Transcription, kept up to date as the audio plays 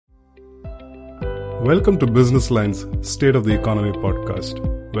Welcome to Businessline's State of the Economy podcast,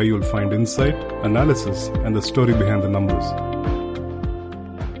 where you'll find insight, analysis, and the story behind the numbers.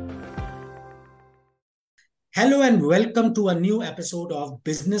 Hello and welcome to a new episode of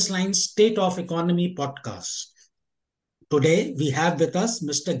Businessline's State of Economy podcast. Today, we have with us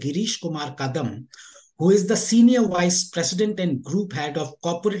Mr. Girishkumar Kadam, who is the Senior Vice President and Group Head of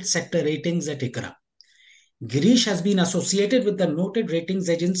Corporate Sector Ratings at ICRA. Girish has been associated with the noted ratings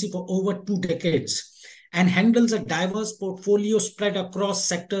agency for over 2 decades and handles a diverse portfolio spread across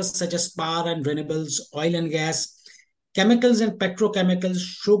sectors such as power and renewables, oil and gas, chemicals and petrochemicals,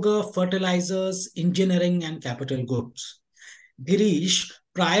 sugar, fertilizers, engineering, and capital goods. Girish,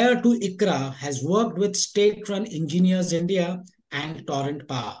 prior to ICRA, has worked with state-run Engineers India and Torrent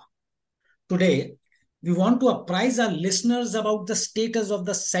Power. Today, we want to apprise our listeners about the status of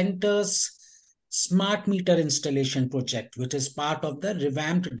the center's smart meter installation project, which is part of the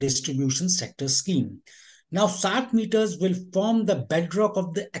revamped distribution sector scheme. Now, smart meters will form the bedrock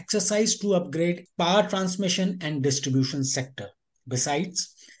of the exercise to upgrade power transmission and distribution sector.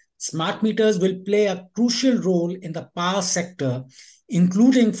 Besides, smart meters will play a crucial role in the power sector,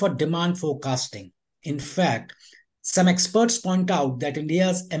 including for demand forecasting. In fact, some experts point out that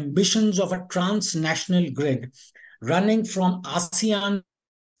India's ambitions of a transnational grid running from ASEAN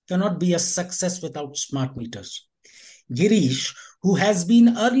cannot be a success without smart meters. Girish, who has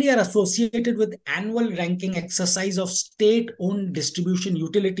been earlier associated with annual ranking exercise of state-owned distribution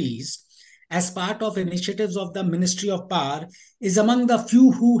utilities as part of initiatives of the Ministry of Power, is among the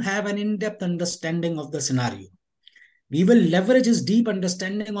few who have an in-depth understanding of the scenario. We will leverage his deep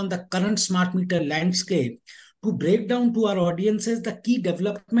understanding on the current smart meter landscape to break down to our audiences the key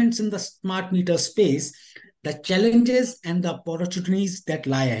developments in the smart meter space, the challenges and the opportunities that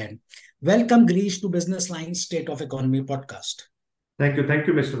lie ahead. Welcome, Girish, to Businessline's State of Economy podcast. Thank you,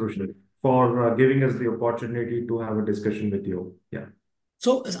 Mr. Rushdie, for giving us the opportunity to have a discussion with you. Yeah.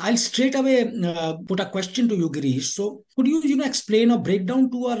 So I'll straight away put a question to you, Girish. So could you explain or break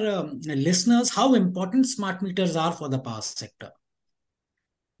down to our listeners how important smart meters are for the power sector?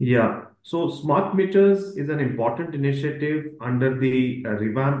 Yeah. So smart meters is an important initiative under the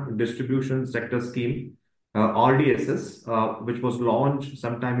revamped distribution sector scheme, RDSS, which was launched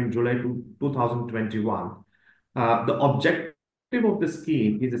sometime in July 2021. The objective of the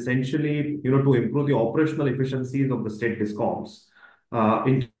scheme is essentially, to improve the operational efficiencies of the state discoms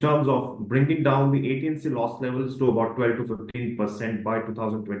in terms of bringing down the AT&C loss levels to about 12 to 15% by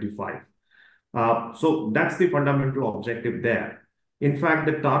 2025. So that's the fundamental objective there. In fact,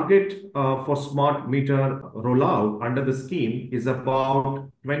 the target for smart meter rollout under the scheme is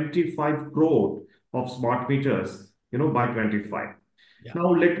about 25 crore of smart meters, by 25. Yeah. Now,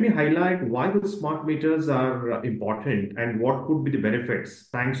 let me highlight why the smart meters are important and what could be the benefits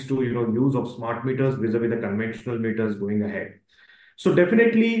thanks to, use of smart meters vis-a-vis the conventional meters going ahead. So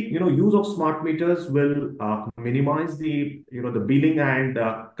definitely, use of smart meters will minimize the billing and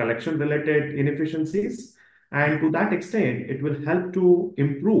collection related inefficiencies. And to that extent, it will help to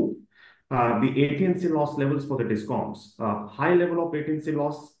improve the AT&C loss levels for the discoms. High level of AT&C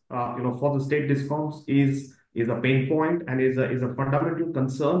loss, for the state discoms is a pain point and is a fundamental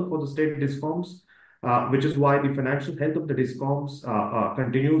concern for the state discoms, which is why the financial health of the discoms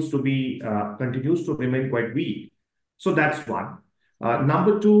continues to remain quite weak. So that's one.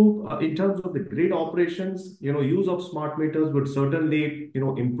 Number two, in terms of the grid operations, use of smart meters would certainly,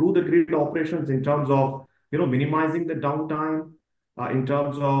 improve the grid operations in terms of minimizing the downtime, in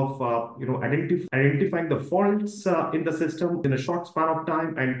terms of identifying the faults in the system in a short span of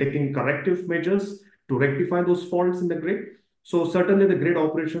time and taking corrective measures to rectify those faults in the grid. So certainly the grid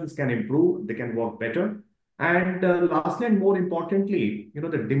operations can improve, they can work better. And lastly, and more importantly,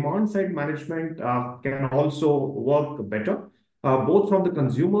 the demand side management can also work better, both from the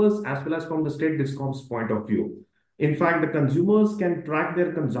consumers as well as from the state discoms point of view. In fact, the consumers can track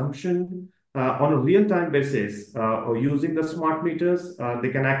their consumption on a real-time basis or using the smart meters.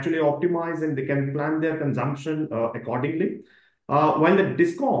 They can actually optimize and they can plan their consumption accordingly. While the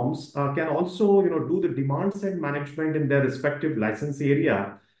discoms can also do the demand side management in their respective license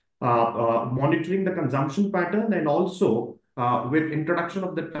area, monitoring the consumption pattern and also with introduction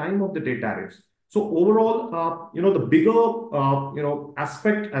of the time of the day tariffs. So overall, the bigger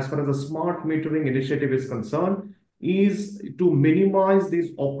aspect as far as the smart metering initiative is concerned is to minimize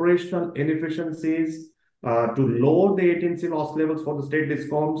these operational inefficiencies, to lower the AT&C loss levels for the state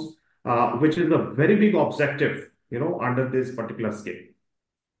discoms, which is a very big objective, under this particular scheme.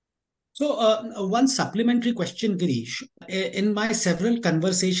 So one supplementary question, Girish. In my several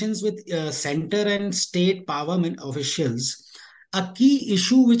conversations with center and state power officials, a key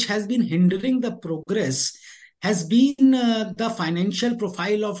issue which has been hindering the progress has been the financial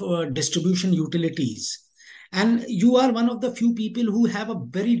profile of distribution utilities. And you are one of the few people who have a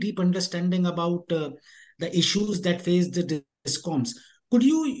very deep understanding about the issues that face the discoms. Could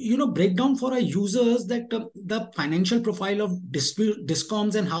you break down for our users that the financial profile of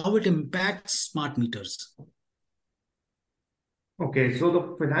discoms and how it impacts smart meters? Okay, so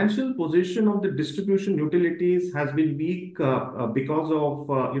the financial position of the distribution utilities has been weak because of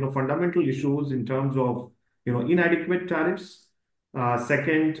fundamental issues in terms of inadequate tariffs.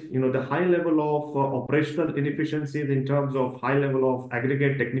 Second, the high level of operational inefficiencies in terms of high level of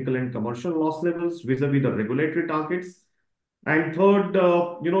aggregate technical and commercial loss levels vis-a-vis the regulatory targets. And third,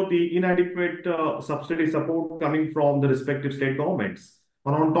 the inadequate subsidy support coming from the respective state governments.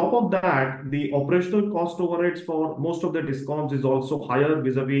 And on top of that, the operational cost overheads for most of the discoms is also higher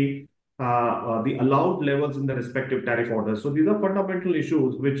vis-a-vis the allowed levels in the respective tariff orders. So these are fundamental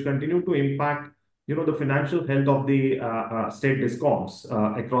issues which continue to impact, the financial health of the state discoms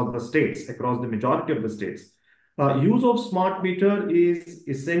across the states, across the majority of the states. Use of smart meter is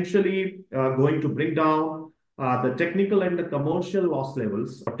essentially going to bring down the technical and the commercial loss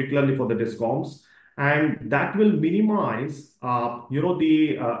levels, particularly for the discoms, and that will minimize,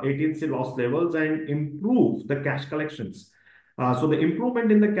 the AT&C loss levels and improve the cash collections. So the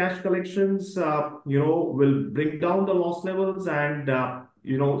improvement in the cash collections, will bring down the loss levels and,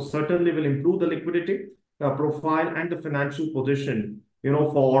 certainly will improve the liquidity profile and the financial position,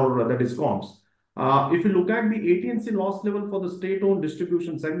 for the discoms. If you look at the AT&C loss level for the state-owned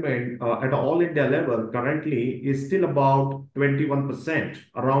distribution segment at all India level currently is still about 21%,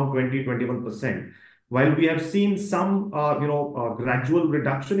 around 20-21%. While we have seen some, gradual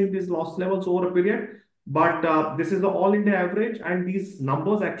reduction in these loss levels over a period, but this is the all India average, and these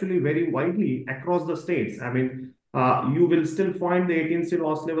numbers actually vary widely across the states. I mean, you will still find the AT&C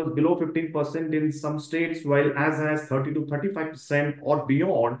loss levels below 15% in some states, while as 30 to 35% or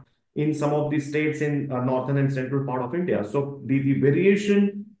beyond in some of these states in northern and central part of India. So the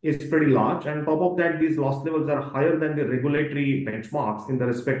variation is pretty large. And on top of that, these loss levels are higher than the regulatory benchmarks in the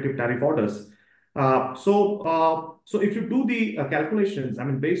respective tariff orders. So if you do the calculations, I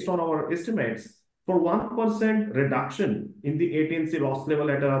mean, based on our estimates, for 1% reduction in the AT&C loss level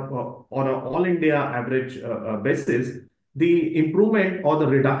at on an all India average basis, the improvement or the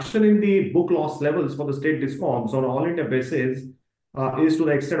reduction in the book loss levels for the state discoms on an all India basis is to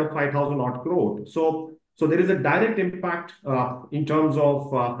the extent of 5,000 odd crore. So there is a direct impact in terms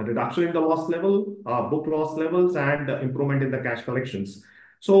of reduction in the loss level, book loss levels, and improvement in the cash collections.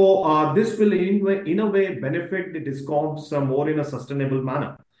 So this will in a way benefit the discoms more in a sustainable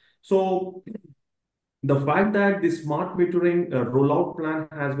manner. So the fact that the smart metering rollout plan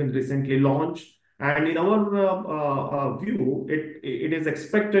has been recently launched, and in our view, it is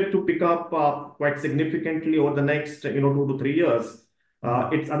expected to pick up quite significantly over the next 2 to 3 years.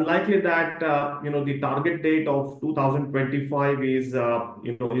 It's unlikely that the target date of 2025 is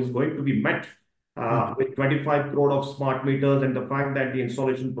going to be met with 25 crore of smart meters, and the fact that the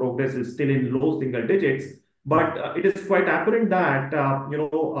installation progress is still in low single digits. But it is quite apparent that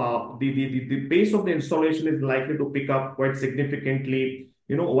the pace of the installation is likely to pick up quite significantly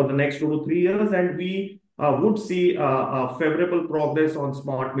over the next 2 to 3 years, and we would see a favorable progress on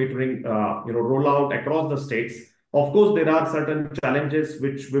smart metering rollout across the states. Of course, there are certain challenges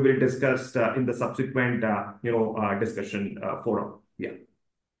which we will discuss in the subsequent discussion forum. Yeah.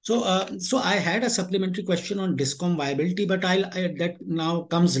 So I had a supplementary question on discom viability, but that now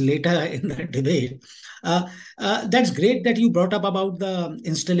comes later in the debate. That's great that you brought up about the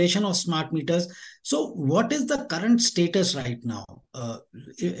installation of smart meters. So what is the current status right now?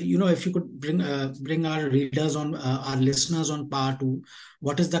 If you could bring our readers on, our listeners on par to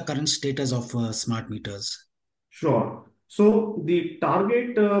what is the current status of smart meters? Sure. So the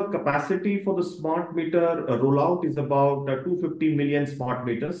target capacity for the smart meter rollout is about 250 million smart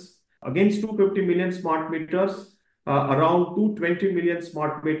meters. Against 250 million smart meters, around 220 million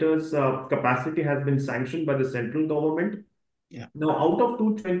smart meters capacity has been sanctioned by the central government. Yeah. Now, out of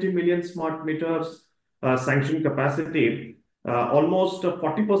 220 million smart meters sanctioned capacity, almost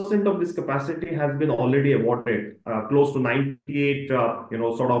 40% of this capacity has been already awarded. Close to 98,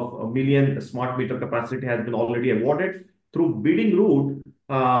 million smart meter capacity has been already awarded through bidding route,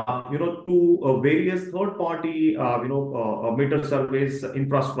 to various third-party, meter service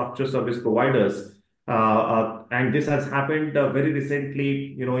infrastructure service providers. And this has happened very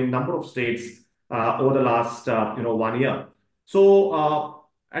recently, in number of states over the last, 1 year. So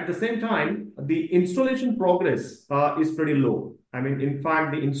at the same time, the installation progress is pretty low. I mean, in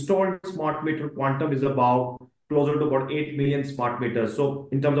fact, the installed smart meter quantum is about closer to about 8 million smart meters. So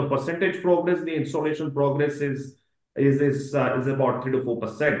in terms of percentage progress, the installation progress is about 3 to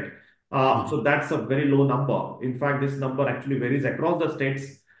 4%. So that's a very low number. In fact, this number actually varies across the states.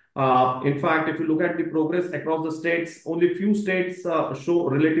 In fact, if you look at the progress across the states, only few states show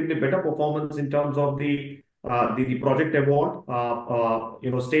relatively better performance in terms of the project award.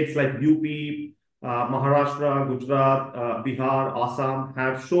 States like UP, Maharashtra, Gujarat, Bihar, Assam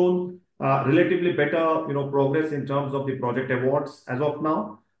have shown relatively better, progress in terms of the project awards as of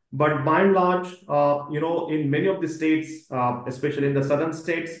now. But by and large, in many of the states, especially in the southern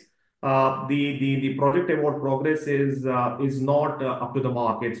states, the project award progress is not up to the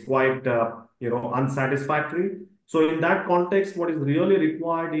mark. It's quite unsatisfactory. So in that context, what is really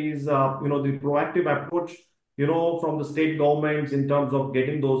required is the proactive approach from the state governments in terms of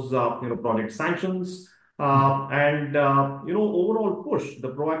getting those project sanctions and overall push, the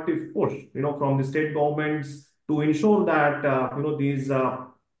proactive push from the state governments to ensure that these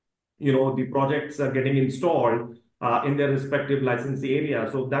the projects are getting installed in their respective licensee area.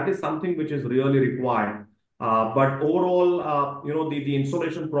 So that is something which is really required. But overall, the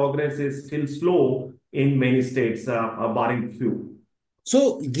installation progress is still slow in many states, barring few.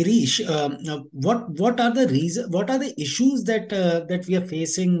 So, Girish, what are the what are the issues that we are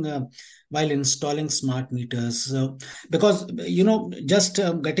facing while installing smart meters? Because just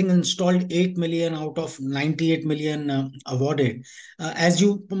getting installed 8 million out of 98 million awarded, as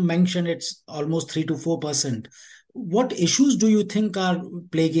you mentioned, it's almost 3 to 4%. What issues do you think are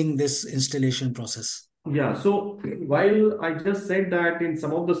plaguing this installation process? Yeah, so while I just said that in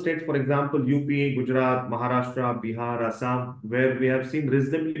some of the states, for example, UP, Gujarat, Maharashtra, Bihar, Assam, where we have seen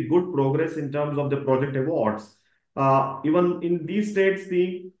reasonably good progress in terms of the project awards, even in these states,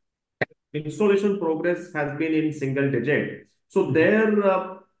 the installation progress has been in single digit. So there,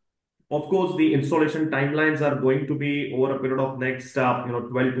 of course, the installation timelines are going to be over a period of next,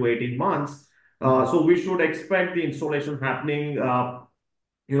 12 to 18 months. So we should expect the installation happening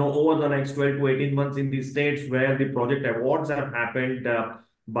over the next 12 to 18 months in these states where the project awards have happened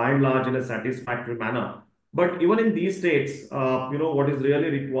by and large in a satisfactory manner. But even in these states, what is really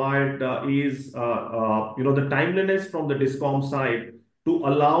required is, the timeliness from the discom side to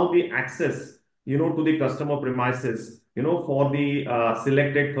allow the access, to the customer premises, for the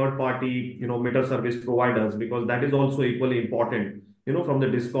selected third party, meter service providers, because that is also equally important, from the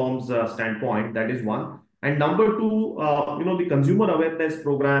discom's standpoint. That is one. And number two, the consumer awareness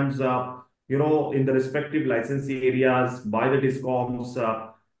programs, in the respective licensee areas by the discoms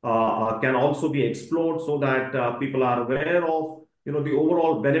can also be explored so that people are aware of, the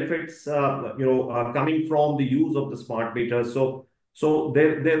overall benefits, coming from the use of the smart meters. So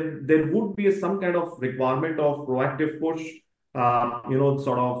there would be some kind of requirement of proactive push,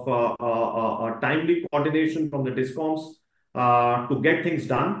 sort of a timely coordination from the discoms to get things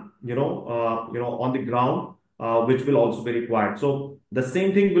done, on the ground, which will also be required. So the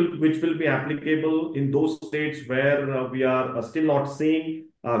same thing which will be applicable in those states where we are still not seeing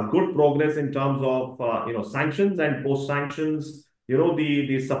good progress in terms of sanctions and post sanctions.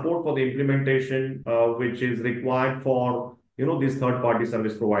 The support for the implementation which is required for these third party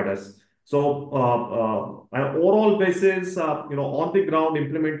service providers. So on an overall basis, on the ground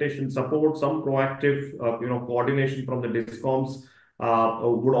implementation support, some proactive, coordination from the discoms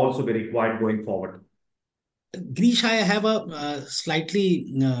would also be required going forward. Girish, I have a slightly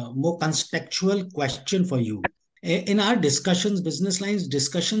more contextual question for you. In our discussions, business lines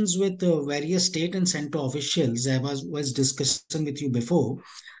discussions with various state and central officials, I was discussing with you before.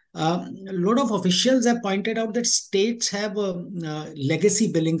 A lot of officials have pointed out that states have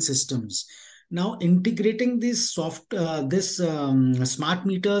legacy billing systems. Now, integrating this smart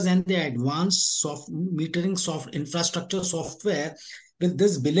meters and the advanced metering infrastructure software with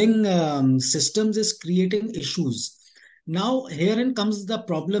this billing systems is creating issues. Now, herein comes the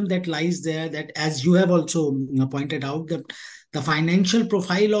problem that lies there, that as you have also pointed out, that the financial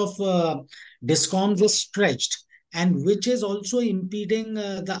profile of discoms is stretched, and which is also impeding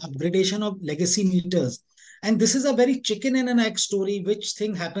the upgradation of legacy meters. And this is a very chicken and an egg story, which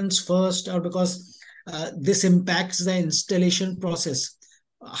thing happens first, or because this impacts the installation process.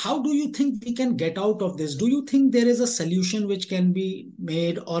 How do you think we can get out of this? Do you think there is a solution which can be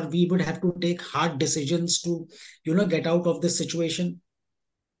made, or we would have to take hard decisions to, get out of this situation?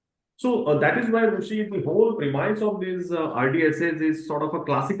 So that is why, Rishi, the whole premise of these RDSAs is sort of a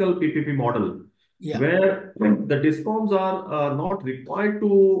classical PPP model, where the discoms are not required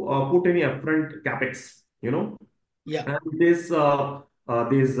to put any upfront capex, And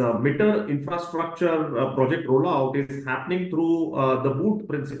this meter infrastructure project rollout is happening through the boot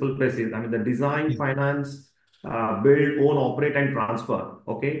principal places. I mean, the design, finance, build, own, operate, and transfer.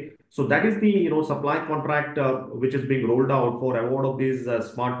 Okay, so that is the supply contract which is being rolled out for award of these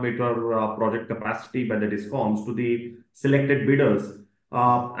smart meter project capacity by the discoms to the selected bidders.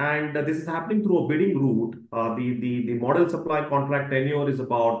 And this is happening through a bidding route. The model supply contract tenure is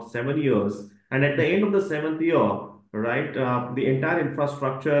about 7 years, and at the end of the seventh year, right, the entire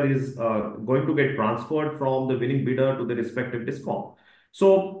infrastructure is going to get transferred from the winning bidder to the respective discom.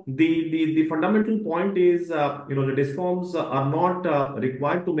 So the fundamental point is, the discoms are not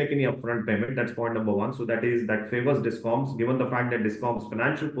required to make any upfront payment. That's point number one. So that favors discoms, given the fact that discoms'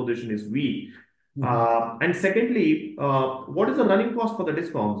 financial position is weak. And secondly, what is the running cost for the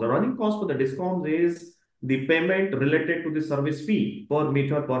discoms? The running cost for the discoms is the payment related to the service fee per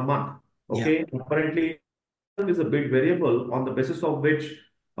meter per month. Okay, currently is a big variable on the basis of which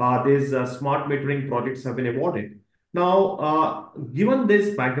these smart metering projects have been awarded. Now, given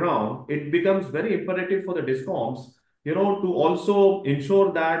this background, it becomes very imperative for the discoms, to also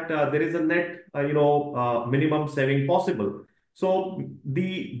ensure that there is a net, minimum saving possible. So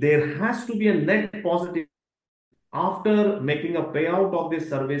there has to be a net positive after making a payout of the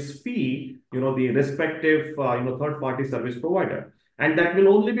service fee, the respective, third-party service provider. And that will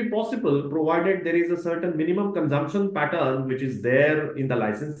only be possible provided there is a certain minimum consumption pattern which is there in the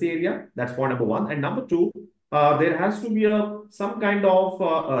licensee area. That's point number one. And number two, there has to be some kind of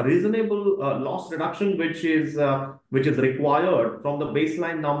a reasonable loss reduction which is required from the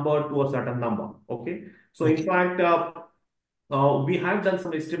baseline number to a certain number. Okay. So in fact, we have done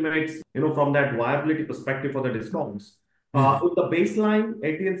some estimates, from that viability perspective for the discounts. If the baseline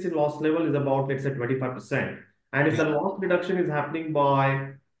AT&C loss level is about, let's say, 25%, and if the loss reduction is happening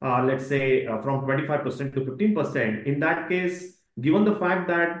by, let's say, from 25% to 15%, in that case, given the fact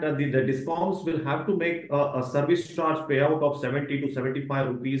that the discoms will have to make a service charge payout of 70 to 75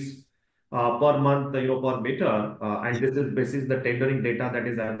 rupees per month, per meter, and this is basis the tendering data that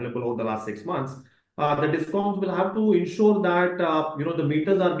is available over the last 6 months. The discoms will have to ensure that the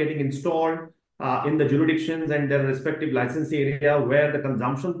meters are getting installed in the jurisdictions and their respective licensee area where the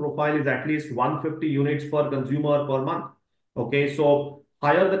consumption profile is at least 150 units per consumer per month. Okay, so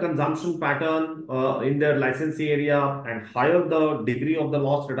higher the consumption pattern in their licensee area and higher the degree of the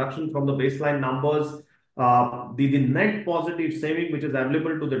loss reduction from the baseline numbers, the net positive saving which is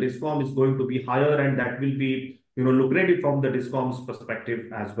available to the discom is going to be higher, and that will be lucrative from the discom's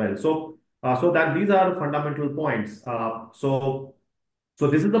perspective as well. So that these are fundamental points. So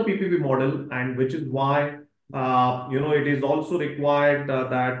this is the PPP model, and which is why it is also required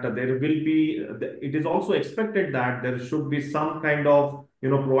that there will be. It is also expected that there should be some kind of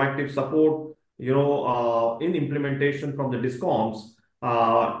proactive support in implementation from the discoms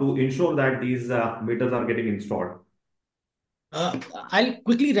to ensure that these meters are getting installed. I'll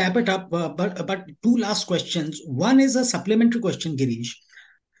quickly wrap it up, but two last questions. One is a supplementary question, Girish.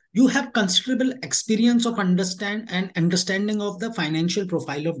 You have considerable experience of understanding of the financial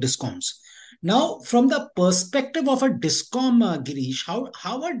profile of discoms. Now, from the perspective of a discom, Girish,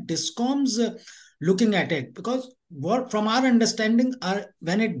 how are discoms looking at it? Because from our understanding,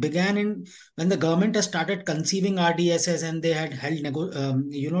 when it began when the government has started conceiving RDSS and they had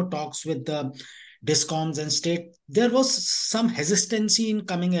held talks with the discoms and state, there was some hesitancy in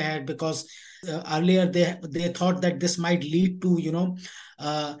coming ahead because earlier they thought that this might lead to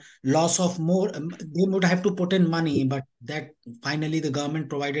loss of more. They would have to put in money, but that finally the government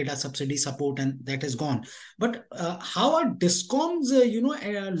provided a subsidy support and that is gone. But how are discoms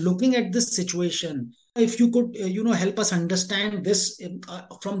looking at this situation? If you could help us understand this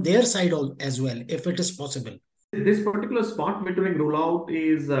from their side as well, if it is possible. This particular smart metering rollout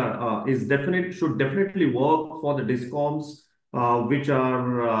should definitely work for the discoms which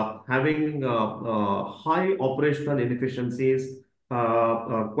are having high operational inefficiencies,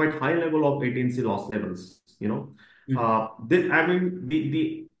 quite high level of AT&C loss levels. The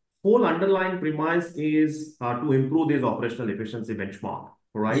whole underlying premise is to improve this operational efficiency benchmark,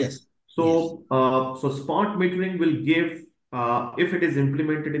 right? Yes. So, so smart metering will give, if it is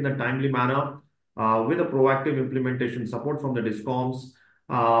implemented in a timely manner, with a proactive implementation support from the discoms,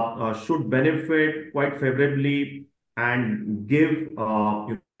 should benefit quite favorably and give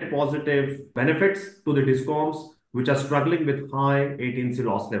positive benefits to the discoms which are struggling with high AT&C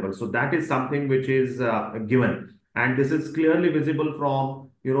loss levels. So that is something which is given, and this is clearly visible from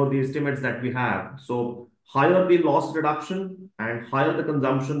the estimates that we have. So higher the loss reduction and higher the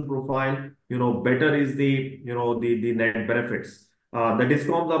consumption profile, better is the the net benefits. The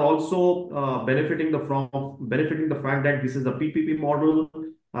discoms are also benefiting the fact that this is a PPP model.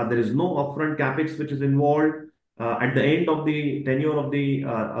 There is no upfront capex which is involved. at the end of the tenure of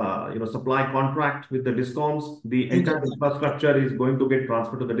the supply contract with the discoms, the You get entire that. infrastructure is going to get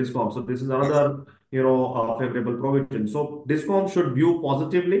transferred to the discom. So this is Yes. another favorable provision. So discom should view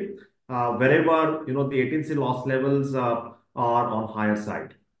positively wherever the agency loss levels are on higher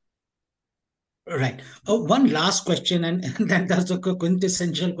side. Right. One last question, and, and that's a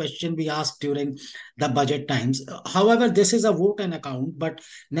quintessential question we asked during the budget times. However, this is a vote and account, but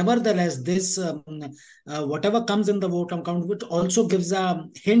nevertheless, this whatever comes in the vote account, which also gives a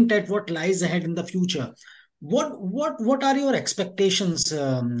hint at what lies ahead in the future. What are your expectations,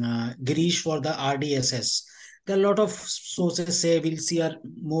 Girish, for the RDSS? There are a lot of sources say we'll see a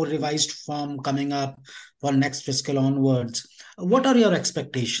more revised form coming up for next fiscal onwards. What are your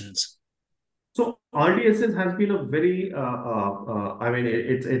expectations? So RDSS has been a very, I mean,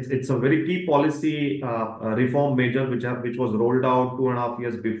 it's a very key policy reform measure which was rolled out 2.5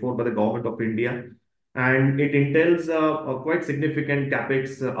 years before by the government of India, and it entails a quite significant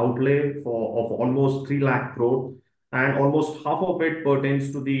capex outlay of almost 3 lakh crore, and almost half of it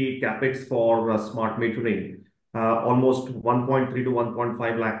pertains to the capex for smart metering. Almost 1.3 to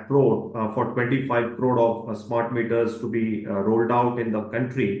 1.5 lakh crore for 25 crore of smart meters to be rolled out in the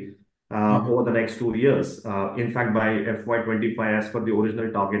country Mhm. over the next 2 years. In fact, by FY25, as per the original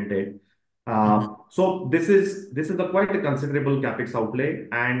target date. Mhm. So this is a quite a considerable capex outlay,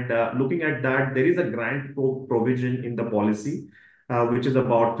 and looking at that, there is a grant provision in the policy, which is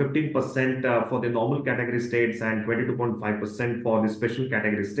about 15% for the normal category states and 22.5% for the special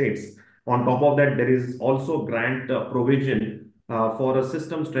category states. On top of that, there is also grant provision for a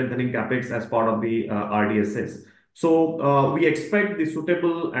system strengthening capex as part of the RDSS. So we expect the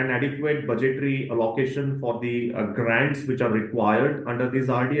suitable and adequate budgetary allocation for the grants which are required under these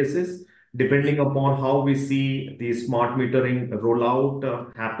RDSS, depending upon how we see the smart metering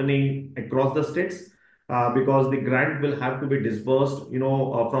rollout happening across the states. Because the grant will have to be disbursed,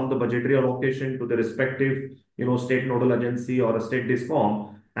 from the budgetary allocation to the respective, state nodal agency or a state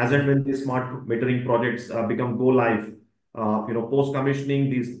discom, as and when the smart metering projects become go live. Post commissioning,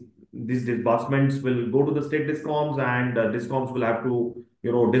 these disbursements will go to the state discoms, and discoms will have to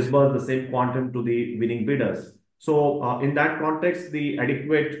disburse the same quantum to the winning bidders. So in that context, the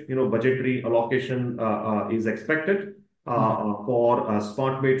adequate budgetary allocation is expected Mhm. for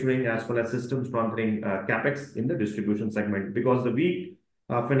smart metering as well as system strengthening capex in the distribution segment, because the weak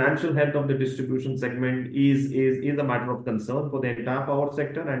financial health of the distribution segment is a matter of concern for the entire power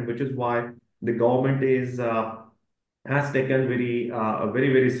sector, and which is why the government has taken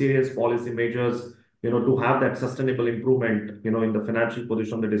very serious policy measures, to have that sustainable improvement, in the financial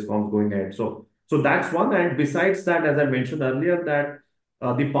position of the discoms going ahead. So that's one. And besides that, as I mentioned earlier, that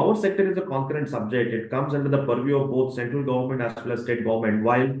the power sector is a concurrent subject. It comes under the purview of both central government as well as state government.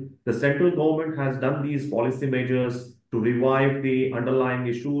 While the central government has done these policy measures to revive the underlying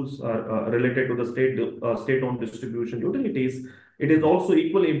issues related to the state-owned distribution utilities, it is also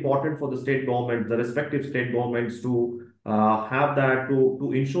equally important for the state government, the respective state governments, to have that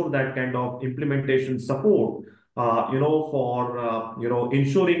to ensure that kind of implementation support, for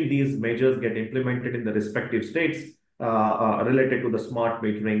ensuring these measures get implemented in the respective states related to the smart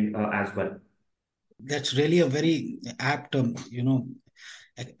metering as well. That's really a very apt,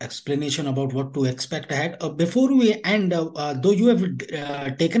 explanation about what to expect ahead. Before we end, though you have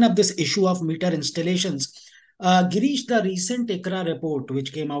taken up this issue of meter installations, Girish, the recent ICRA report,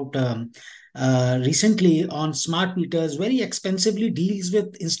 which came out recently on smart meters, very expensively deals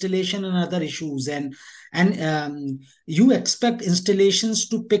with installation and other issues, and you expect installations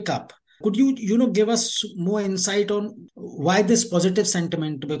to pick up. Could you, give us more insight on why this positive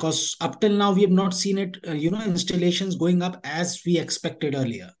sentiment? Because up till now, we have not seen it, installations going up as we expected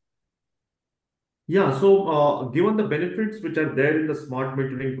earlier. Yeah, so given the benefits which are there in the smart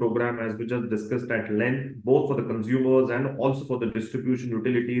metering program, as we just discussed at length, both for the consumers and also for the distribution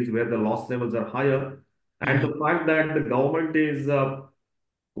utilities where the loss levels are higher, and Mhm. the fact that the government is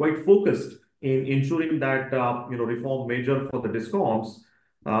quite focused in ensuring that reform measure for the discoms,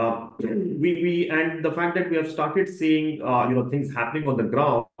 we and the fact that we have started seeing things happening on the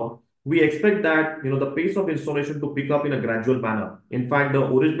ground, we expect that the pace of installation to pick up in a gradual manner. In fact, the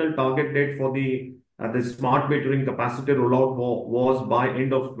original target date for the smart metering capacity rollout was by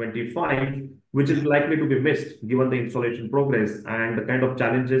end of 25, which is likely to be missed given the installation progress and the kind of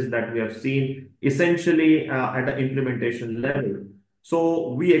challenges that we have seen essentially at the implementation level.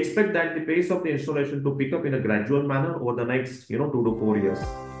 So we expect that the pace of the installation to pick up in a gradual manner over the next 2 to 4 years.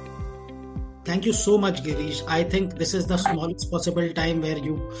 Thank you so much, Girish. I think this is the smallest possible time where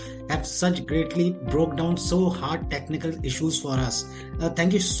you have such greatly broke down so hard technical issues for us.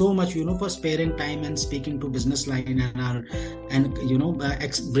 Thank you so much, for sparing time and speaking to Businessline and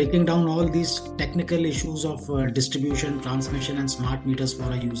breaking down all these technical issues of distribution, transmission, and smart meters for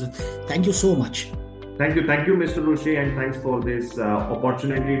our users. Thank you so much. Thank you, Mr. Rishi, and thanks for this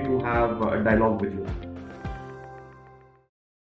opportunity to have a dialogue with you.